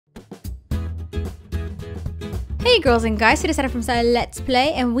Hey girls and guys, it is Zaira from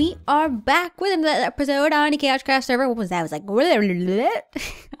ZaiLetsPlay, and we are back with another episode on the KaoshKraft server. What was that? I was like,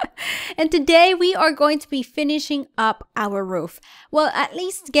 and today we are going to be finishing up our roof. Well, at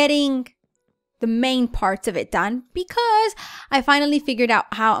least getting the main parts of it done, because I finally figured out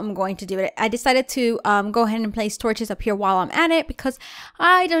how I'm going to do it. I decided to go ahead and place torches up here while I'm at it, because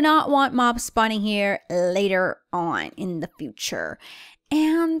I do not want mobs spawning here later on in the future.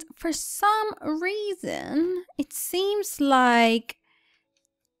 And for some reason, it seems like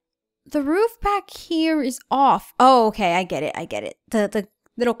the roof back here is off. Oh, okay, I get it. The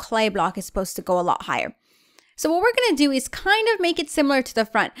little clay block is supposed to go a lot higher. So what we're going to do is kind of make it similar to the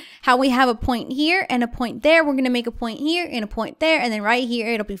front. How we have a point here and a point there. We're going to make a point here and a point there. And then right here,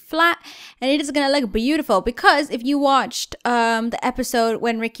 it'll be flat. And it is going to look beautiful. Because if you watched the episode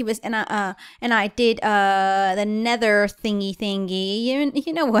when Ricky was and I did the nether thingy,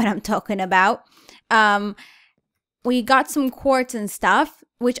 you know what I'm talking about. We got some quartz and stuff,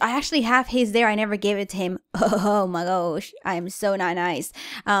 which I actually have his there. I never gave it to him. Oh my gosh, I am so not nice.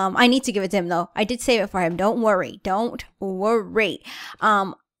 I need to give it to him though. I did save it for him. Don't worry.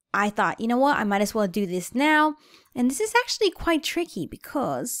 I thought, you know what? I might as well do this now. And this is actually quite tricky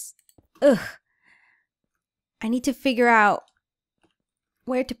because, I need to figure out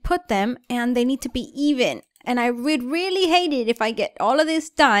where to put them, and they need to be even. And I would really hate it if I get all of this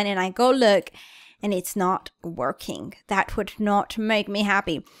done and I go look and it's not working. That would not make me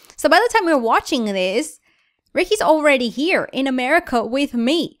happy. So by the time we're watching this, Ricky's already here in America with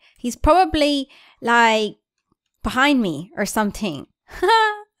me. He's probably like behind me or something.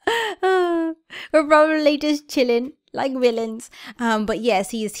 We're probably just chilling like villains. But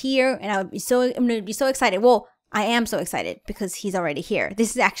yes, he is here, and I'm gonna be so excited. Well, I am so excited because he's already here.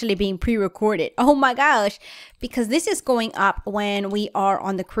 This is actually being pre-recorded. Oh my gosh. Because this is going up when we are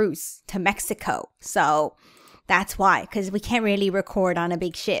on the cruise to Mexico. So that's why. Because we can't really record on a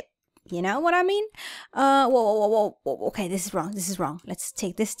big ship. You know what I mean? Whoa. Okay, this is wrong. Let's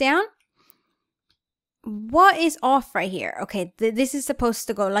take this down. What is off right here? Okay, this is supposed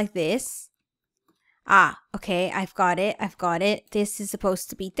to go like this. Ah, okay, I've got it. This is supposed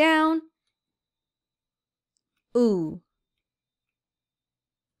to be down. Ooh.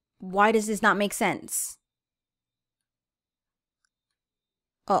 Why does this not make sense?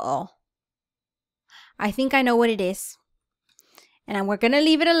 Uh-oh. I think I know what it is. And we're going to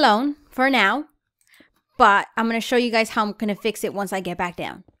leave it alone for now. But I'm going to show you guys how I'm going to fix it once I get back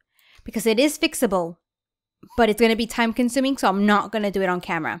down. Because it is fixable. But it's going to be time consuming, so I'm not going to do it on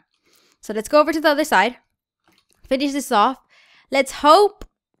camera. So let's go over to the other side. Finish this off. Let's hope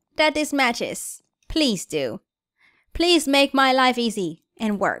that this matches. Please do. Please make my life easy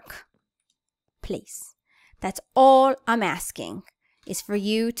and work. Please. That's all I'm asking, is for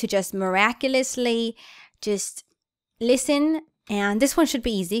you to just miraculously just listen. And this one should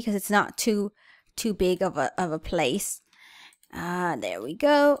be easy because it's not too big of a place. There we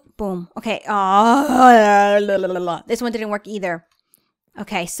go. Boom. Okay. Oh, this one didn't work either.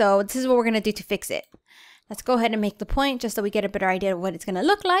 Okay, so this is what we're going to do to fix it. Let's go ahead and make the point just so we get a better idea of what it's going to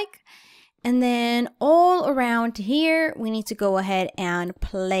look like. And then all around here, we need to go ahead and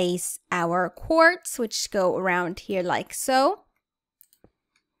place our quartz, which go around here like so.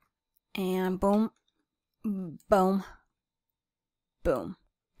 And boom, boom, boom.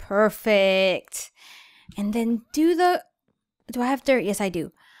 Perfect. And then do I have dirt? Yes, I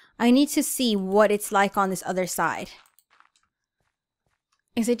do. I need to see what it's like on this other side.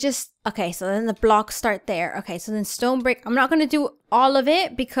 Is it just, okay, so then the blocks start there. Okay, so then stone brick. I'm not going to do all of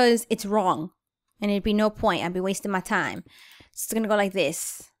it because it's wrong. And it'd be no point. I'd be wasting my time. So it's going to go like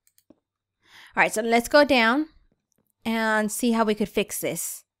this. All right, so let's go down and see how we could fix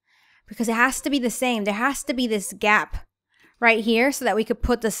this. Because it has to be the same. There has to be this gap right here so that we could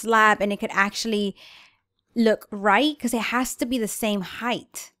put the slab and it could actually look right. Because it has to be the same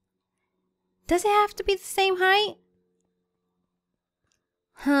height. Does it have to be the same height?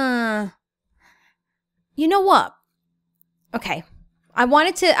 You know what? Okay. I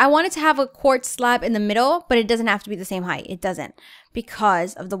wanted to have a quartz slab in the middle, but it doesn't have to be the same height. It doesn't.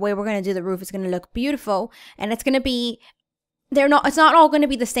 Because of the way we're going to do the roof, it's going to look beautiful, and it's going to be it's not all going to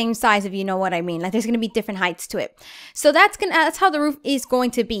be the same size, if you know what I mean. Like there's going to be different heights to it. So that's how the roof is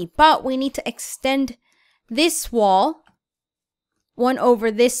going to be. But we need to extend this wall one over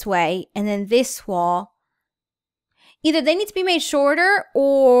this way, and then this wall. Either they need to be made shorter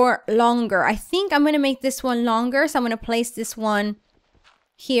or longer. I think I'm going to make this one longer. So I'm going to place this one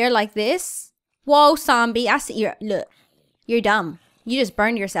here like this. Whoa, zombie. I see you. Look, you're dumb. You just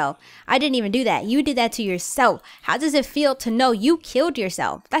burned yourself. I didn't even do that. You did that to yourself. How does it feel to know you killed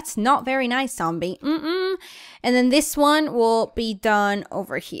yourself? That's not very nice, zombie. And then this one will be done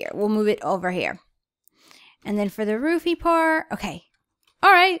over here. We'll move it over here. And then for the roofy part, okay.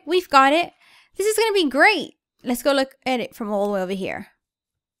 All right, we've got it. This is going to be great. Let's go look at it from all the way over here.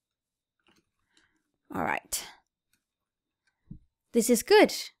 All right. This is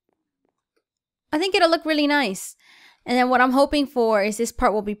good. I think it'll look really nice. And then what I'm hoping for is this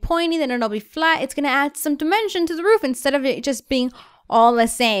part will be pointy, then it'll be flat. It's going to add some dimension to the roof instead of it just being all the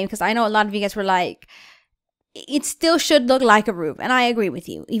same. Because I know a lot of you guys were like, it still should look like a roof. And I agree with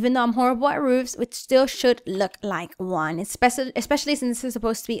you. Even though I'm horrible at roofs, it still should look like one. Especially since this is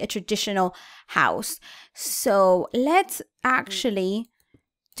supposed to be a traditional house. So let's actually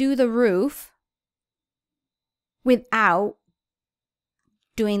do the roof without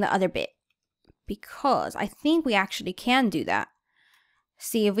doing the other bit. Because I think we actually can do that.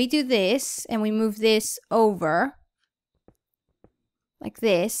 See, if we do this and we move this over like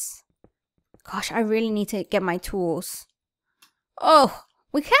this. Gosh, I really need to get my tools. Oh,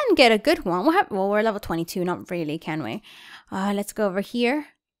 we can get a good one. Well, we're level 22, not really, can we? Let's go over here.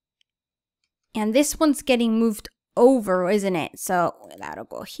 And this one's getting moved over, isn't it? So that'll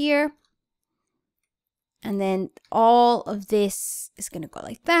go here. And then all of this is going to go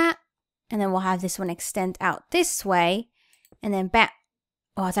like that. And then we'll have this one extend out this way. And then back.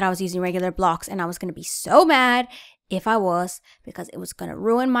 Oh, I thought I was using regular blocks. And I was going to be so mad if I was. Because it was going to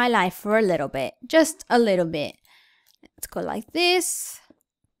ruin my life for a little bit. Just a little bit. Let's go like this.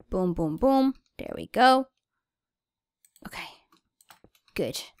 Boom, boom, boom. There we go. Okay.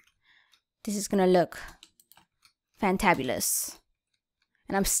 Good. This is going to look fantabulous.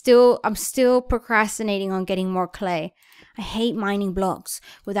 And I'm still procrastinating on getting more clay. I hate mining blocks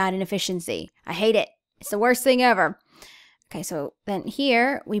without an efficiency. I hate it. It's the worst thing ever. Okay, so then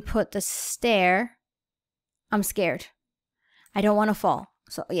here we put the stair. I'm scared. I don't want to fall.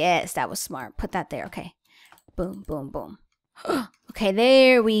 So yes, that was smart. Put that there. Okay. Boom, boom, boom. Okay,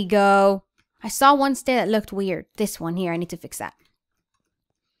 there we go. I saw one stair that looked weird. This one here, I need to fix that.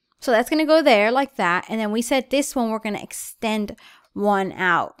 So that's going to go there like that. And then we said this one, we're going to extend one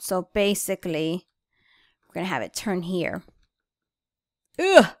out. So basically, we're going to have it turn here.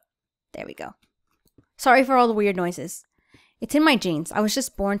 Ugh! There we go. Sorry for all the weird noises. It's in my genes. I was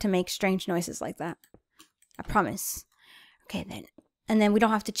just born to make strange noises like that. I promise. Okay, then. And then we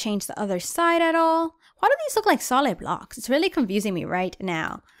don't have to change the other side at all. Why do these look like solid blocks? It's really confusing me right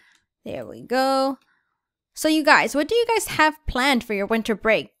now. There we go. So you guys, what do you guys have planned for your winter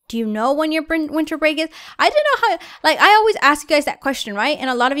break? Do you know when your winter break is? I don't know how, like, I always ask you guys that question, right? And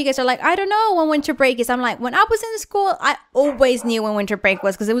a lot of you guys are like, I don't know when winter break is. I'm like, when I was in school, I always knew when winter break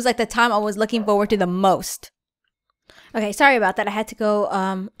was because it was like the time I was looking forward to the most. Okay, sorry about that. I had to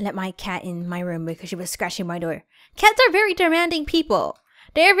go let my cat in my room because she was scratching my door. Cats are very demanding people.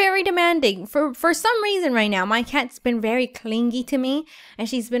 They're very demanding. For some reason right now, my cat's been very clingy to me. And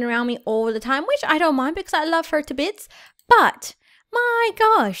she's been around me all the time, which I don't mind because I love her to bits. But, my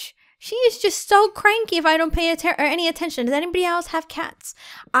gosh, she is just so cranky if I don't pay any attention. Does anybody else have cats?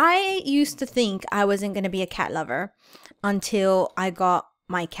 I used to think I wasn't going to be a cat lover until I got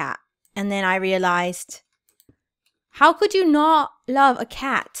my cat. And then I realized, how could you not love a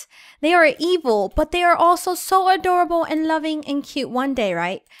cat? They are evil, but they are also so adorable and loving and cute. One day,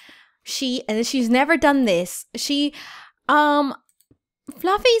 right? She's never done this.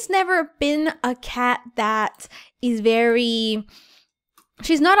 Fluffy's never been a cat that is very...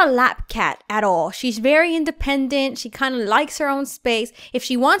 She's not a lap cat at all. She's very independent. She kind of likes her own space. If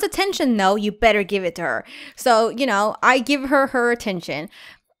she wants attention, though, you better give it to her. So, you know, I give her her attention.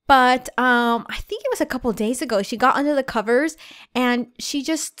 But I think it was a couple days ago, she got under the covers and she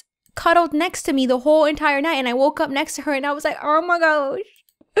just cuddled next to me the whole entire night. And I woke up next to her and I was like, oh my gosh,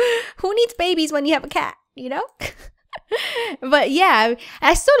 who needs babies when you have a cat, you know? But yeah,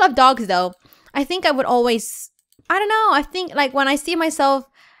 I still love dogs though. I think I would always, I don't know. I think like when I see myself,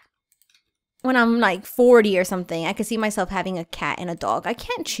 when I'm like 40 or something, I could see myself having a cat and a dog. I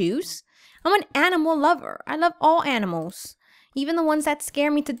can't choose. I'm an animal lover. I love all animals. Even the ones that scare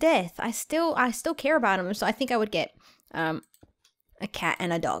me to death, I still care about them. So I think I would get a cat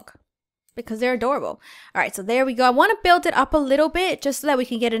and a dog because they're adorable. All right, so there we go. I want to build it up a little bit just so that we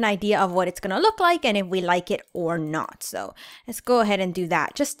can get an idea of what it's going to look like and if we like it or not. So let's go ahead and do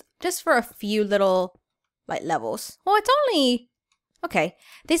that just for a few little like levels. Well, it's only... Okay,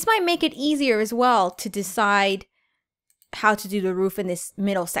 this might make it easier as well to decide how to do the roof in this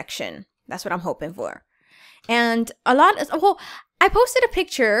middle section. That's what I'm hoping for. And a lot, well, I posted a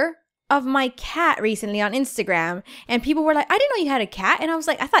picture of my cat recently on Instagram, and people were like, I didn't know you had a cat. And I was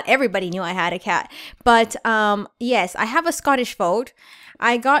like, I thought everybody knew I had a cat. But yes, I have a Scottish Fold.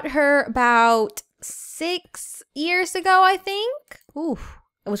 I got her about 6 years ago, I think. Ooh,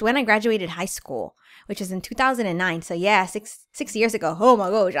 it was when I graduated high school, which is in 2009. So yeah, six years ago. Oh my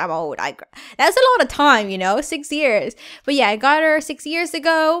gosh, I'm old. That's a lot of time, you know, 6 years. But yeah, I got her 6 years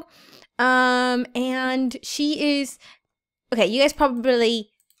ago. And she is, okay, you guys probably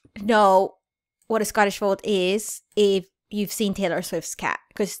know what a Scottish Fold is if you've seen Taylor Swift's cat,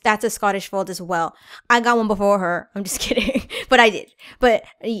 because that's a Scottish Fold as well. I got one before her. I'm just kidding. But I did. But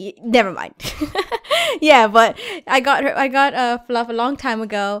never mind. Yeah, but I got Fluff a long time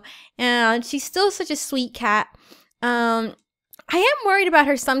ago, and she's still such a sweet cat. I am worried about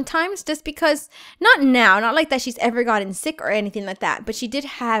her sometimes, just because, not like that she's ever gotten sick or anything like that, but she did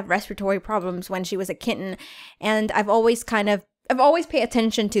have respiratory problems when she was a kitten, and I've always paid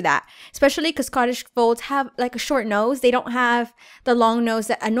attention to that, especially because Scottish Folds have like a short nose. They don't have the long nose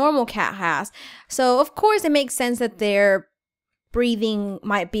that a normal cat has. So of course it makes sense that their breathing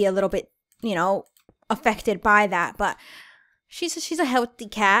might be a little bit, you know, affected by that, but she's a healthy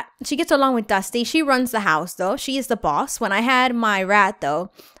cat. She gets along with Dusty. She runs the house though. She is the boss. When I had my rat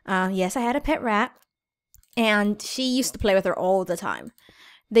though, yes, I had a pet rat, and she used to play with her all the time.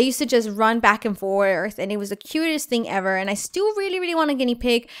 They used to just run back and forth, and it was the cutest thing ever. And I still really, really want a guinea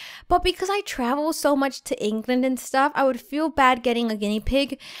pig. But because I travel so much to England and stuff, I would feel bad getting a guinea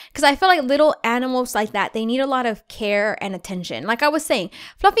pig, because I feel like little animals like that, they need a lot of care and attention. Like I was saying,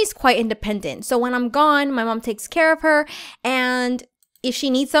 Fluffy's quite independent. So when I'm gone, my mom takes care of her. And if she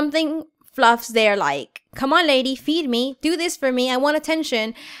needs something, Fluff's there like, come on, lady, feed me, do this for me, I want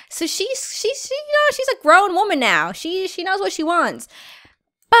attention. So she's you know, she's a grown woman now. She knows what she wants.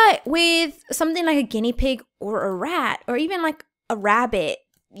 But with something like a guinea pig or a rat, or even like a rabbit,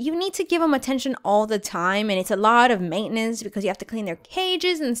 you need to give them attention all the time, and it's a lot of maintenance because you have to clean their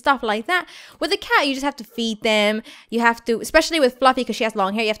cages and stuff like that. With a cat, you just have to feed them. You have to, especially with Fluffy because she has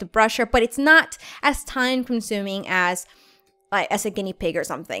long hair, you have to brush her, but it's not as time consuming as a guinea pig or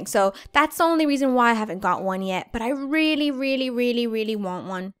something. So that's the only reason why I haven't got one yet, but I really, really, really, really want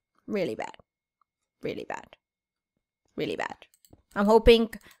one really bad. Really bad. Really bad. I'm hoping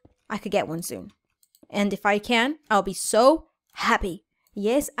I could get one soon. And if I can, I'll be so happy.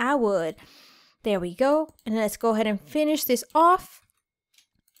 Yes, I would. There we go. And let's go ahead and finish this off.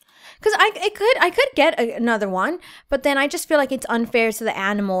 Because I could get another one, but then I just feel like it's unfair to the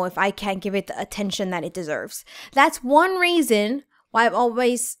animal if I can't give it the attention that it deserves. That's one reason why I've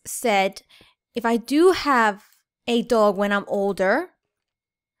always said, if I do have a dog when I'm older,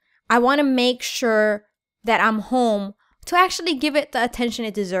 I want to make sure that I'm home to actually give it the attention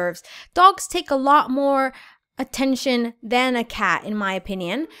it deserves. Dogs take a lot more attention than a cat, in my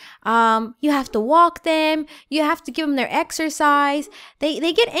opinion. You have to walk them. You have to give them their exercise.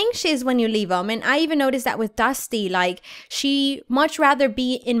 They get anxious when you leave them. And I even noticed that with Dusty. Like, she much rather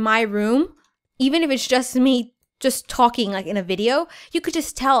be in my room, even if it's just me just talking like in a video. You could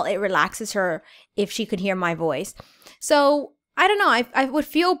just tell it relaxes her if she could hear my voice. So, I don't know. I would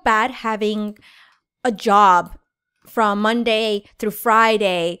feel bad having a job from Monday through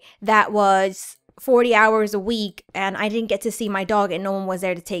Friday that was 40 hours a week, and I didn't get to see my dog, and no one was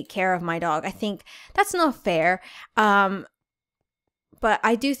there to take care of my dog. I think that's not fair. But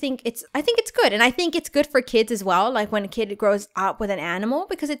I think it's good, and I think it's good for kids as well. Like when a kid grows up with an animal,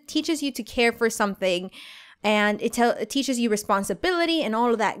 because it teaches you to care for something, and it teaches you responsibility and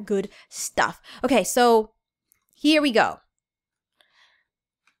all of that good stuff. Okay, so here we go.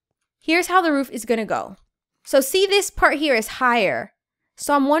 Here's how the roof is gonna go. So see, this part here is higher.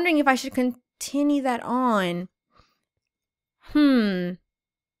 So I'm wondering if I should continue that on.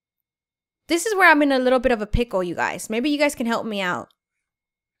 This is where I'm in a little bit of a pickle, you guys. Maybe you guys can help me out.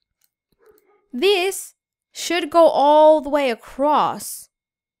 This should go all the way across.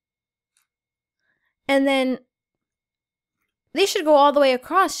 And then this should go all the way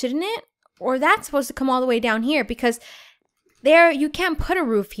across, shouldn't it? Or that's supposed to come all the way down here, because there, you can't put a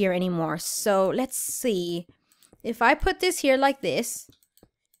roof here anymore. So let's see. If I put this here like this,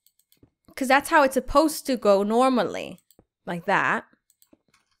 because that's how it's supposed to go normally, like that.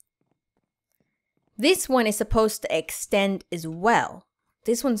 This one is supposed to extend as well.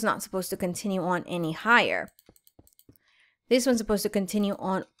 This one's not supposed to continue on any higher. This one's supposed to continue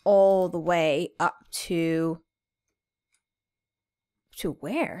on all the way up to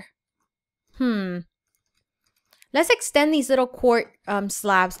where? Let's extend these little quart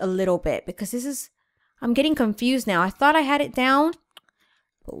slabs a little bit, because this is, I'm getting confused now. I thought I had it down,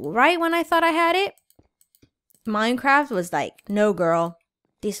 but right when I thought I had it, Minecraft was like, no girl,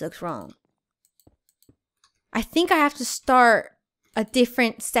 This looks wrong. I think I have to start a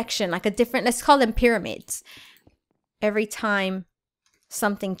different section, like a different, let's call them pyramids, every time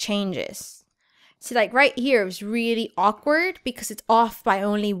something changes. See, like right here is really awkward because it's off by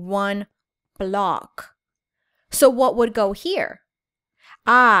only one block. So what would go here?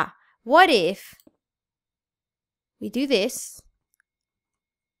 Ah, what if we do this,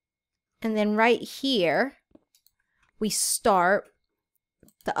 and then right here, we start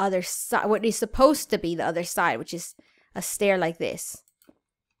the other side, what is supposed to be the other side, which is a stair like this.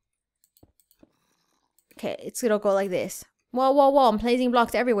 Okay, it's gonna go like this. Whoa, whoa, whoa, I'm placing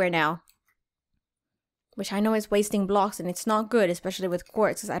blocks everywhere now. Which I know is wasting blocks, and it's not good, especially with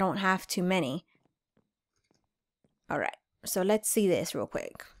quartz, because I don't have too many. Alright, so let's see this real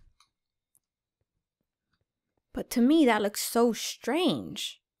quick. But to me, that looks so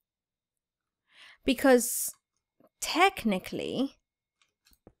strange. Because technically,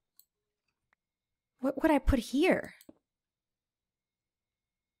 what would I put here?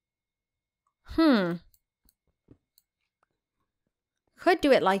 Could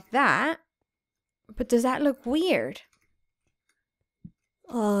do it like that. But does that look weird?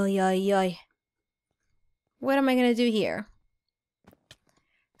 Oh, yeah. What am I going to do here?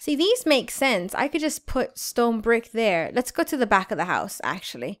 See, these make sense. I could just put stone brick there. Let's go to the back of the house,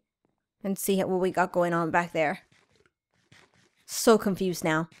 actually. And see what we got going on back there. So confused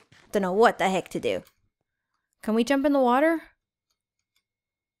now. Don't know what the heck to do. Can we jump in the water?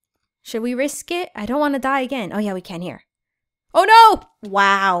 Should we risk it? I don't want to die again. Oh yeah, we can here. Oh no!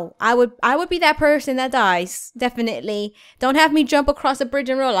 Wow. I would be that person that dies. Definitely. Don't have me jump across a bridge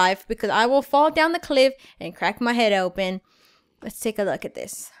in real life because I will fall down the cliff and crack my head open. Let's take a look at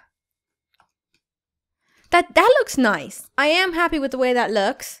this. That looks nice. I am happy with the way that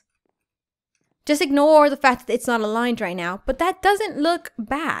looks. Just ignore the fact that it's not aligned right now. But that doesn't look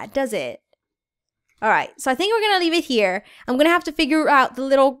bad, does it? Alright, so I think we're going to leave it here. I'm going to have to figure out the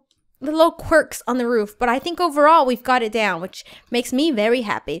little quirks on the roof. But I think overall we've got it down, which makes me very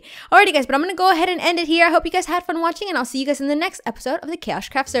happy. Alrighty guys, but I'm going to go ahead and end it here. I hope you guys had fun watching, and I'll see you guys in the next episode of the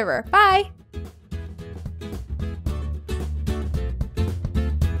KaoshKraft server. Bye!